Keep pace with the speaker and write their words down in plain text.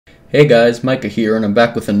Hey guys, Micah here, and I'm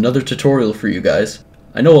back with another tutorial for you guys.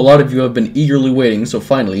 I know a lot of you have been eagerly waiting, so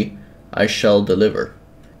finally, I shall deliver.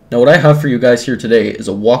 Now what I have for you guys here today is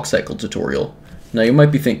a walk cycle tutorial. Now you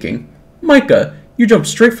might be thinking, Micah, you jumped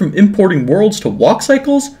straight from importing worlds to walk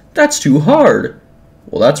cycles? That's too hard!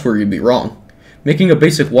 Well, that's where you'd be wrong. Making a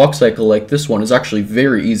basic walk cycle like this one is actually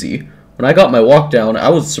very easy. When I got my walk down, I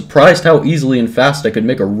was surprised how easily and fast I could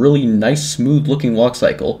make a really nice, smooth looking walk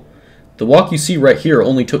cycle. The walk you see right here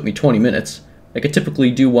only took me 20 minutes. I could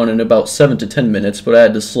typically do one in about 7 to 10 minutes, but I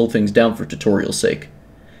had to slow things down for tutorial's sake.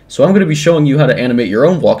 So I'm going to be showing you how to animate your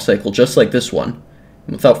own walk cycle just like this one.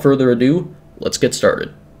 And without further ado, let's get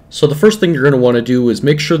started. So the first thing you're going to want to do is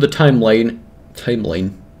make sure that the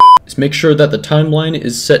timeline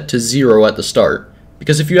is set to 0 at the start.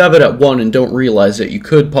 Because if you have it at 1 and don't realize it, you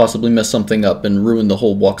could possibly mess something up and ruin the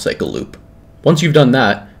whole walk cycle loop. Once you've done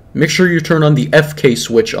that, make sure you turn on the FK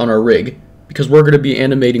switch on our rig, because we're going to be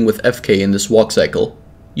animating with FK in this walk cycle.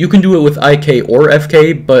 You can do it with IK or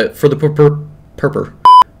FK, but for the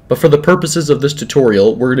purposes of this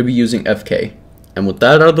tutorial, we're going to be using FK. And with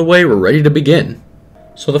that out of the way, we're ready to begin.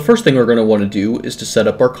 So the first thing we're going to want to do is to set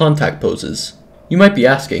up our contact poses. You might be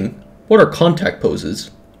asking, what are contact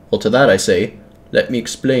poses? Well, to that I say, let me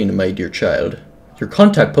explain, my dear child. Your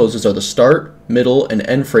contact poses are the start, middle, and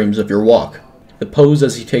end frames of your walk. The pose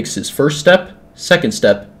as he takes his first step, second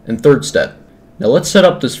step, and third step. Now let's set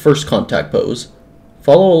up this first contact pose.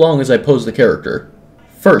 Follow along as I pose the character.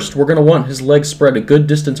 First, we're going to want his legs spread a good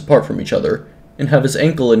distance apart from each other, and have his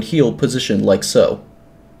ankle and heel positioned like so.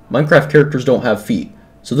 Minecraft characters don't have feet,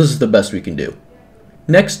 so this is the best we can do.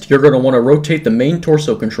 Next, you're going to want to rotate the main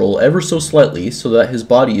torso control ever so slightly so that his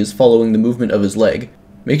body is following the movement of his leg.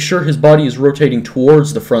 Make sure his body is rotating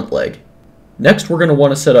towards the front leg. Next, we're going to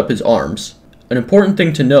want to set up his arms. An important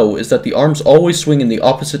thing to know is that the arms always swing in the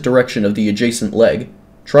opposite direction of the adjacent leg.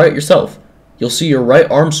 Try it yourself. You'll see your right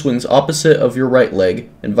arm swings opposite of your right leg,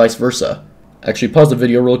 and vice versa. Actually, pause the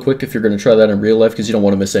video real quick if you're going to try that in real life because you don't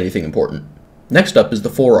want to miss anything important. Next up is the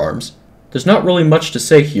forearms. There's not really much to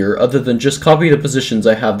say here other than just copy the positions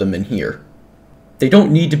I have them in here. They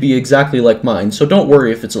don't need to be exactly like mine, so don't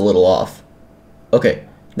worry if it's a little off. Okay,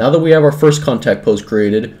 now that we have our first contact pose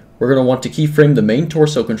created, we're going to want to keyframe the main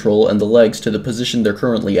torso control and the legs to the position they're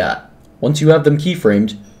currently at. Once you have them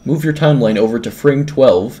keyframed, move your timeline over to frame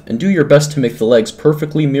 12 and do your best to make the legs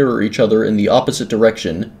perfectly mirror each other in the opposite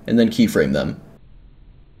direction, and then keyframe them.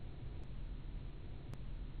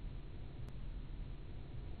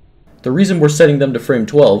 The reason we're setting them to frame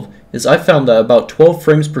 12 is I found that about 12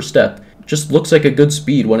 frames per step just looks like a good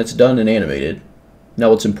speed when it's done and animated.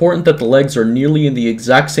 Now it's important that the legs are nearly in the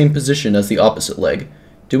exact same position as the opposite leg.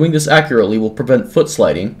 Doing this accurately will prevent foot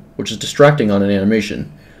sliding, which is distracting on an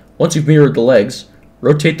animation. Once you've mirrored the legs,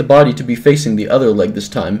 rotate the body to be facing the other leg this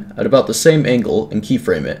time at about the same angle and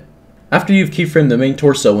keyframe it. After you've keyframed the main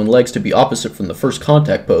torso and legs to be opposite from the first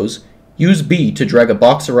contact pose, use B to drag a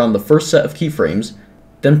box around the first set of keyframes,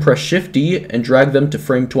 then press Shift D and drag them to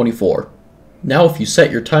frame 24. Now if you set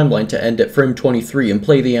your timeline to end at frame 23 and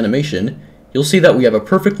play the animation, you'll see that we have a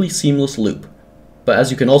perfectly seamless loop. But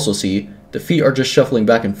as you can also see, the feet are just shuffling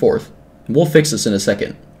back and forth, and we'll fix this in a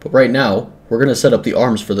second, but right now, we're going to set up the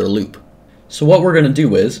arms for their loop. So what we're going to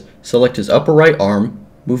do is, select his upper right arm,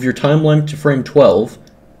 move your timeline to frame 12,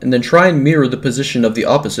 and then try and mirror the position of the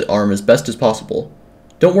opposite arm as best as possible.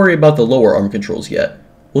 Don't worry about the lower arm controls yet,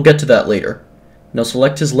 we'll get to that later. Now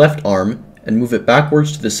select his left arm, and move it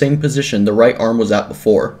backwards to the same position the right arm was at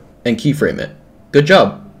before, and keyframe it. Good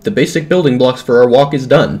job! The basic building blocks for our walk is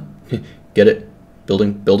done. Get it?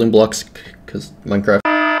 Building blocks, because Minecraft.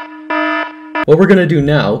 What we're going to do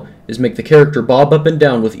now is make the character bob up and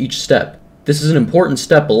down with each step. This is an important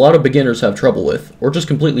step a lot of beginners have trouble with, or just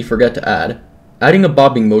completely forget to add. Adding a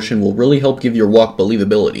bobbing motion will really help give your walk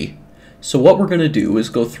believability. So what we're going to do is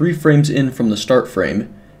go 3 frames in from the start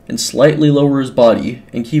frame, and slightly lower his body,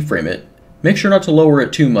 and keyframe it. Make sure not to lower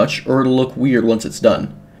it too much, or it'll look weird once it's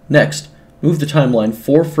done. Next, move the timeline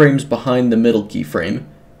 4 frames behind the middle keyframe,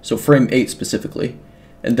 so frame 8 specifically,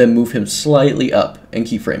 and then move him slightly up and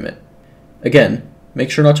keyframe it. Again, make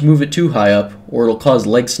sure not to move it too high up or it'll cause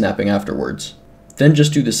leg snapping afterwards. Then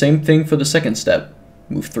just do the same thing for the second step.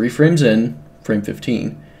 Move 3 frames in, frame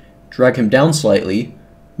 15, drag him down slightly,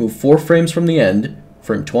 move 4 frames from the end,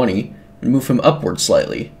 frame 20, and move him upward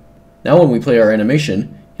slightly. Now when we play our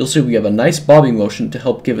animation, you'll see we have a nice bobbing motion to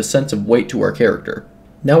help give a sense of weight to our character.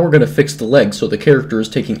 Now we're going to fix the legs so the character is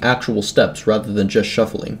taking actual steps rather than just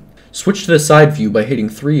shuffling. Switch to the side view by hitting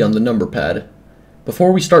 3 on the number pad.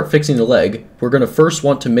 Before we start fixing the leg, we're going to first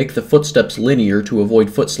want to make the footsteps linear to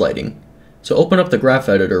avoid foot sliding. So open up the graph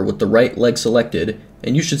editor with the right leg selected,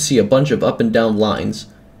 and you should see a bunch of up and down lines.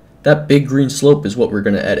 That big green slope is what we're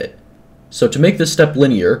going to edit. So to make this step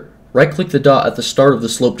linear, right-click the dot at the start of the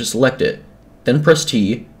slope to select it, then press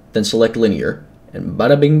T, then select linear, and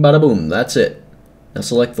bada bing bada boom, that's it. Now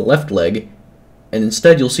select the left leg, and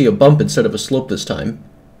instead you'll see a bump instead of a slope this time.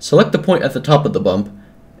 Select the point at the top of the bump,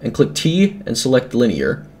 and click T and select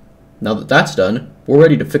linear. Now that that's done, we're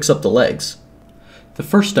ready to fix up the legs. The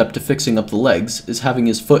first step to fixing up the legs is having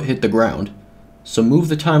his foot hit the ground. So move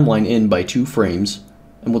the timeline in by 2 frames,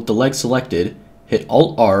 and with the leg selected, hit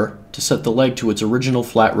Alt-R to set the leg to its original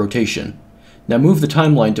flat rotation. Now move the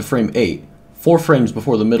timeline to frame 8, 4 frames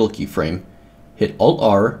before the middle keyframe. Hit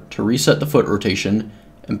Alt-R to reset the foot rotation,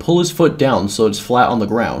 and pull his foot down so it's flat on the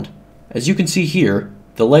ground. As you can see here,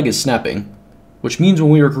 the leg is snapping, which means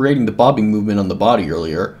when we were creating the bobbing movement on the body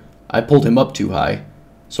earlier, I pulled him up too high.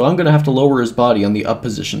 So I'm going to have to lower his body on the up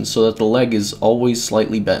position so that the leg is always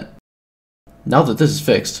slightly bent. Now that this is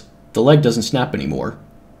fixed, the leg doesn't snap anymore.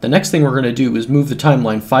 The next thing we're going to do is move the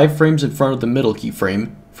timeline 5 frames in front of the middle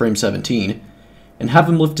keyframe, frame 17, and have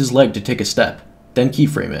him lift his leg to take a step, then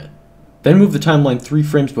keyframe it. Then move the timeline 3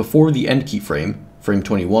 frames before the end keyframe, frame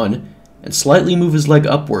 21, and slightly move his leg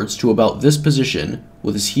upwards to about this position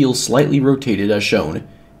with his heel slightly rotated as shown,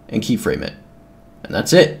 and keyframe it. And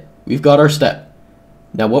that's it! We've got our step.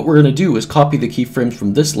 Now what we're going to do is copy the keyframes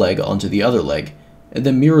from this leg onto the other leg, and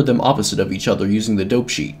then mirror them opposite of each other using the dope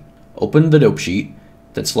sheet. Open the dope sheet,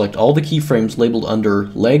 then select all the keyframes labeled under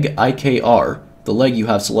leg IKR, the leg you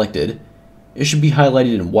have selected. It should be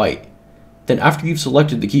highlighted in white. Then after you've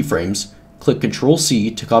selected the keyframes, click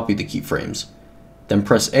Ctrl-C to copy the keyframes. Then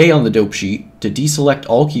press A on the dope sheet to deselect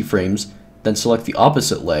all keyframes, then select the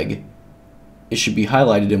opposite leg. It should be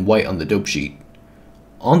highlighted in white on the dope sheet.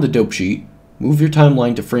 On the dope sheet, move your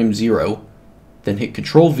timeline to frame 0, then hit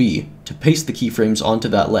Ctrl-V to paste the keyframes onto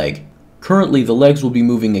that leg. Currently the legs will be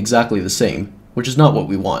moving exactly the same, which is not what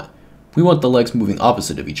we want. We want the legs moving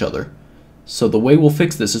opposite of each other. So the way we'll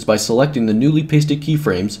fix this is by selecting the newly pasted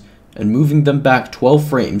keyframes and moving them back 12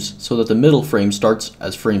 frames so that the middle frame starts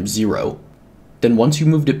as frame 0. Then once you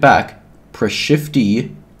moved it back, press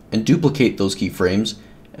Shift-D and duplicate those keyframes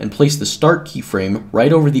and place the start keyframe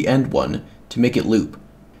right over the end one to make it loop.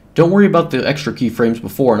 Don't worry about the extra keyframes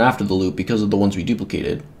before and after the loop because of the ones we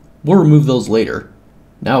duplicated. We'll remove those later.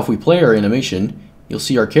 Now if we play our animation, you'll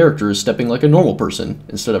see our character is stepping like a normal person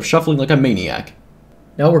instead of shuffling like a maniac.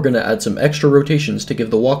 Now we're going to add some extra rotations to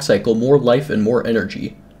give the walk cycle more life and more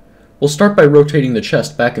energy. We'll start by rotating the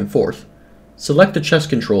chest back and forth. Select the chest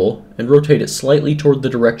control and rotate it slightly toward the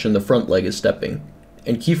direction the front leg is stepping,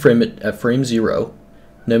 and keyframe it at frame 0.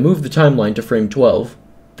 Now move the timeline to frame 12.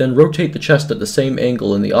 Then rotate the chest at the same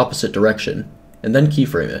angle in the opposite direction, and then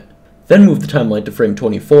keyframe it. Then move the timeline to frame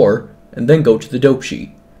 24, and then go to the dope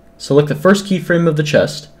sheet. Select the first keyframe of the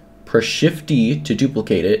chest, press Shift-D to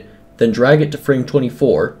duplicate it, then drag it to frame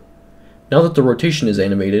 24. Now that the rotation is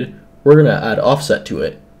animated, we're going to add offset to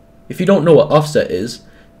it. If you don't know what offset is,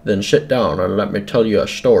 then sit down and let me tell you a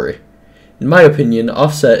story. In my opinion,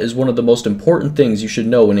 offset is one of the most important things you should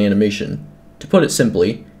know in animation. To put it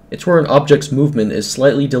simply, it's where an object's movement is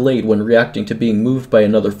slightly delayed when reacting to being moved by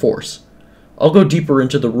another force. I'll go deeper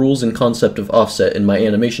into the rules and concept of offset in my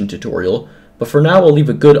animation tutorial, but for now I'll leave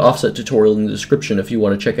a good offset tutorial in the description if you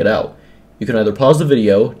want to check it out. You can either pause the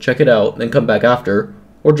video, check it out, then come back after,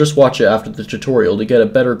 or just watch it after the tutorial to get a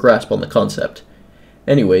better grasp on the concept.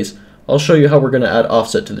 Anyways, I'll show you how we're going to add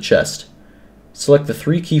offset to the chest. Select the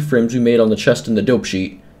 3 keyframes we made on the chest in the dope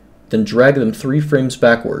sheet, then drag them 3 frames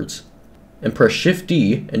backwards, and press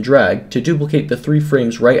Shift-D and drag to duplicate the 3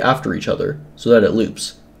 frames right after each other so that it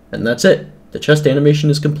loops. And that's it. The chest animation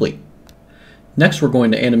is complete. Next we're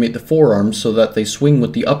going to animate the forearms so that they swing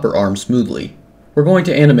with the upper arm smoothly. We're going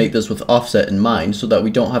to animate this with offset in mind so that we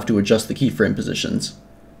don't have to adjust the keyframe positions.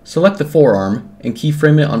 Select the forearm and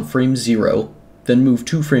keyframe it on frame 0, then move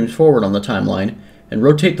 2 frames forward on the timeline and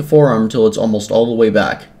rotate the forearm until it's almost all the way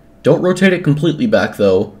back. Don't rotate it completely back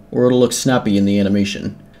though, or it'll look snappy in the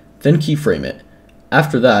animation. Then keyframe it.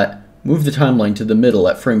 After that, move the timeline to the middle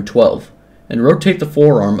at frame 12, and rotate the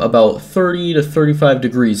forearm about 30 to 35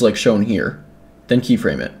 degrees like shown here. Then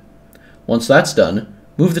keyframe it. Once that's done,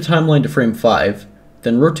 move the timeline to frame 5,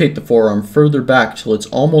 then rotate the forearm further back till it's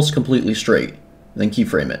almost completely straight, then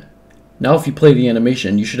keyframe it. Now if you play the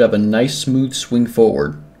animation, you should have a nice smooth swing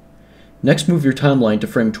forward. Next move your timeline to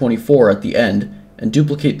frame 24 at the end, and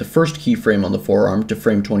duplicate the first keyframe on the forearm to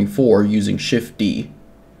frame 24 using Shift-D.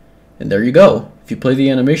 And there you go. If you play the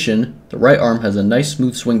animation, the right arm has a nice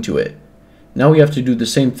smooth swing to it. Now we have to do the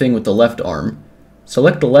same thing with the left arm.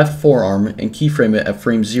 Select the left forearm and keyframe it at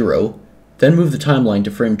frame 0, Then move the timeline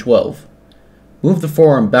to frame 12. Move the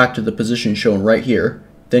forearm back to the position shown right here,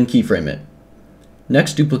 then keyframe it.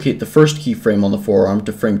 Next, duplicate the first keyframe on the forearm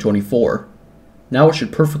to frame 24. Now it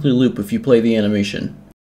should perfectly loop if you play the animation.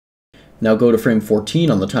 Now go to frame 14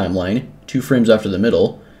 on the timeline, 2 frames after the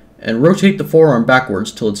middle, and rotate the forearm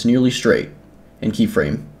backwards till it's nearly straight, and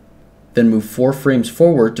keyframe. Then move 4 frames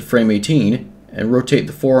forward to frame 18, and rotate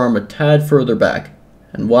the forearm a tad further back.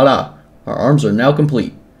 And voila, our arms are now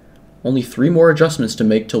complete. Only 3 more adjustments to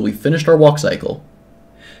make till we've finished our walk cycle.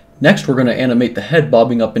 Next, we're going to animate the head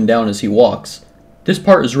bobbing up and down as he walks. This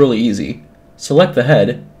part is really easy. Select the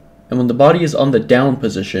head, and when the body is on the down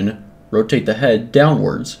position, rotate the head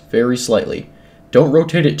downwards very slightly. Don't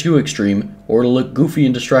rotate it too extreme, or it'll look goofy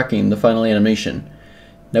and distracting in the final animation.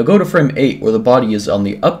 Now go to frame 8 where the body is on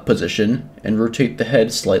the up position, and rotate the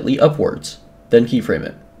head slightly upwards. Then keyframe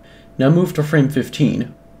it. Now move to frame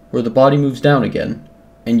 15, where the body moves down again,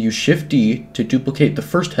 and use Shift D to duplicate the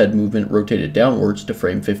first head movement rotated downwards to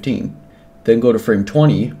frame 15. Then go to frame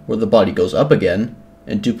 20, where the body goes up again,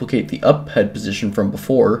 and duplicate the up head position from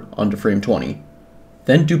before onto frame 20.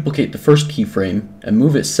 Then duplicate the first keyframe, and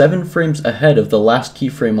move it 7 frames ahead of the last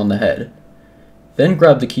keyframe on the head. Then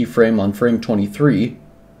grab the keyframe on frame 23,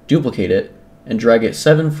 duplicate it, and drag it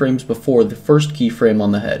 7 frames before the first keyframe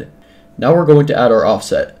on the head. Now we're going to add our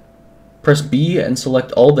offset. Press B and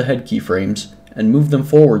select all the head keyframes, and move them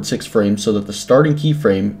forward 6 frames so that the starting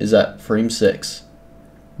keyframe is at frame 6.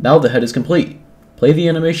 Now the head is complete. Play the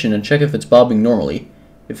animation and check if it's bobbing normally.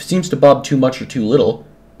 If it seems to bob too much or too little,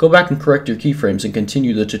 go back and correct your keyframes and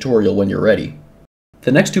continue the tutorial when you're ready.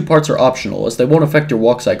 The next 2 parts are optional as they won't affect your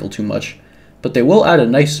walk cycle too much, but they will add a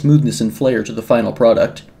nice smoothness and flair to the final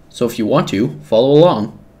product, so if you want to, follow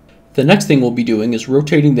along. The next thing we'll be doing is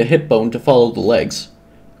rotating the hip bone to follow the legs.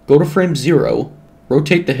 Go to frame 0,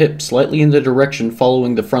 rotate the hip slightly in the direction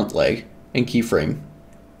following the front leg, and keyframe.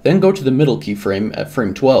 Then go to the middle keyframe at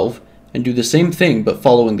frame 12, and do the same thing but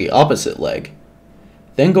following the opposite leg.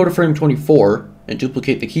 Then go to frame 24, and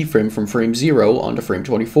duplicate the keyframe from frame 0 onto frame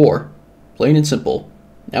 24. Plain and simple.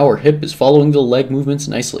 Now our hip is following the leg movements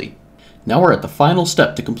nicely. Now we're at the final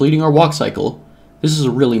step to completing our walk cycle. This is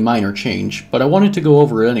a really minor change, but I wanted to go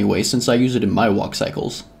over it anyway since I use it in my walk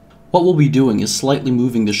cycles. What we'll be doing is slightly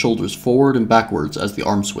moving the shoulders forward and backwards as the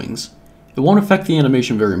arm swings. It won't affect the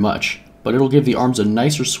animation very much, but it'll give the arms a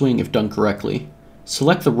nicer swing if done correctly.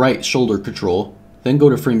 Select the right shoulder control, then go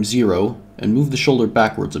to frame 0 and move the shoulder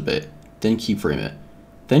backwards a bit, then keyframe it.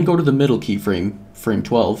 Then go to the middle keyframe, frame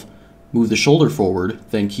 12, move the shoulder forward,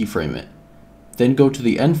 then keyframe it. Then go to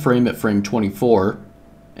the end frame at frame 24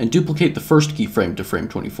 and duplicate the first keyframe to frame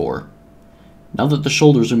 24. Now that the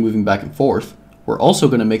shoulders are moving back and forth, we're also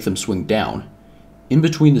going to make them swing down. In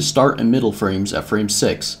between the start and middle frames at frame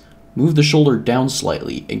 6, move the shoulder down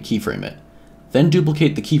slightly and keyframe it. Then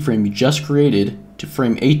duplicate the keyframe you just created to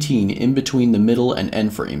frame 18 in between the middle and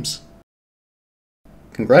end frames.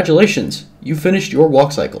 Congratulations! You finished your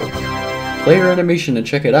walk cycle. Play your animation and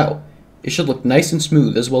check it out. It should look nice and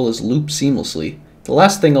smooth as well as loop seamlessly. The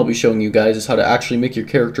last thing I'll be showing you guys is how to actually make your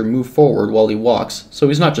character move forward while he walks, so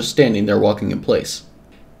he's not just standing there walking in place.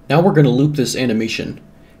 Now we're going to loop this animation.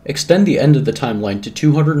 Extend the end of the timeline to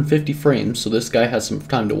 250 frames so this guy has some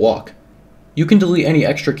time to walk. You can delete any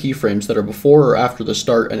extra keyframes that are before or after the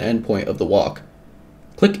start and end point of the walk.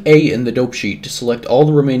 Click A in the dope sheet to select all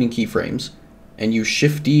the remaining keyframes, and use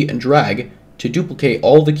Shift D and drag to duplicate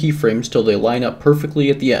all the keyframes till they line up perfectly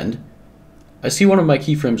at the end. I see one of my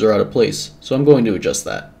keyframes are out of place, so I'm going to adjust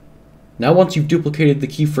that. Now once you've duplicated the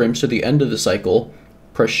keyframes to the end of the cycle,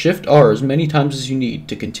 press Shift R as many times as you need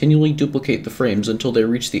to continually duplicate the frames until they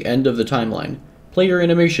reach the end of the timeline. Play your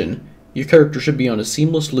animation. Your character should be on a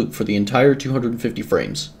seamless loop for the entire 250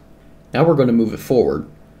 frames. Now we're going to move it forward.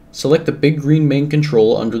 Select the big green main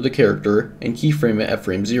control under the character and keyframe it at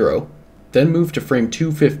frame 0. Then move to frame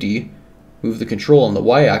 250, move the control on the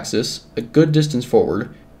Y-axis a good distance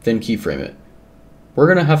forward, then keyframe it. We're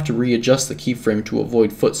going to have to readjust the keyframe to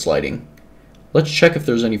avoid foot sliding. Let's check if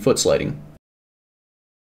there's any foot sliding.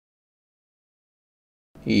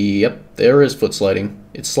 Yep, there is foot sliding.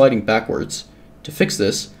 It's sliding backwards. To fix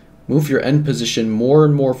this, move your end position more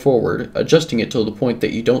and more forward, adjusting it to the point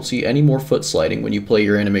that you don't see any more foot sliding when you play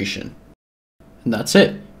your animation. And that's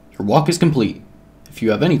it. Your walk is complete. If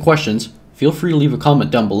you have any questions, feel free to leave a comment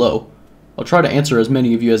down below. I'll try to answer as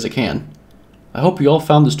many of you as I can. I hope you all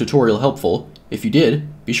found this tutorial helpful. If you did,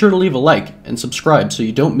 be sure to leave a like and subscribe so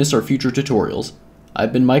you don't miss our future tutorials.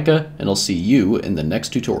 I've been Micah, and I'll see you in the next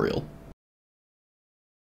tutorial.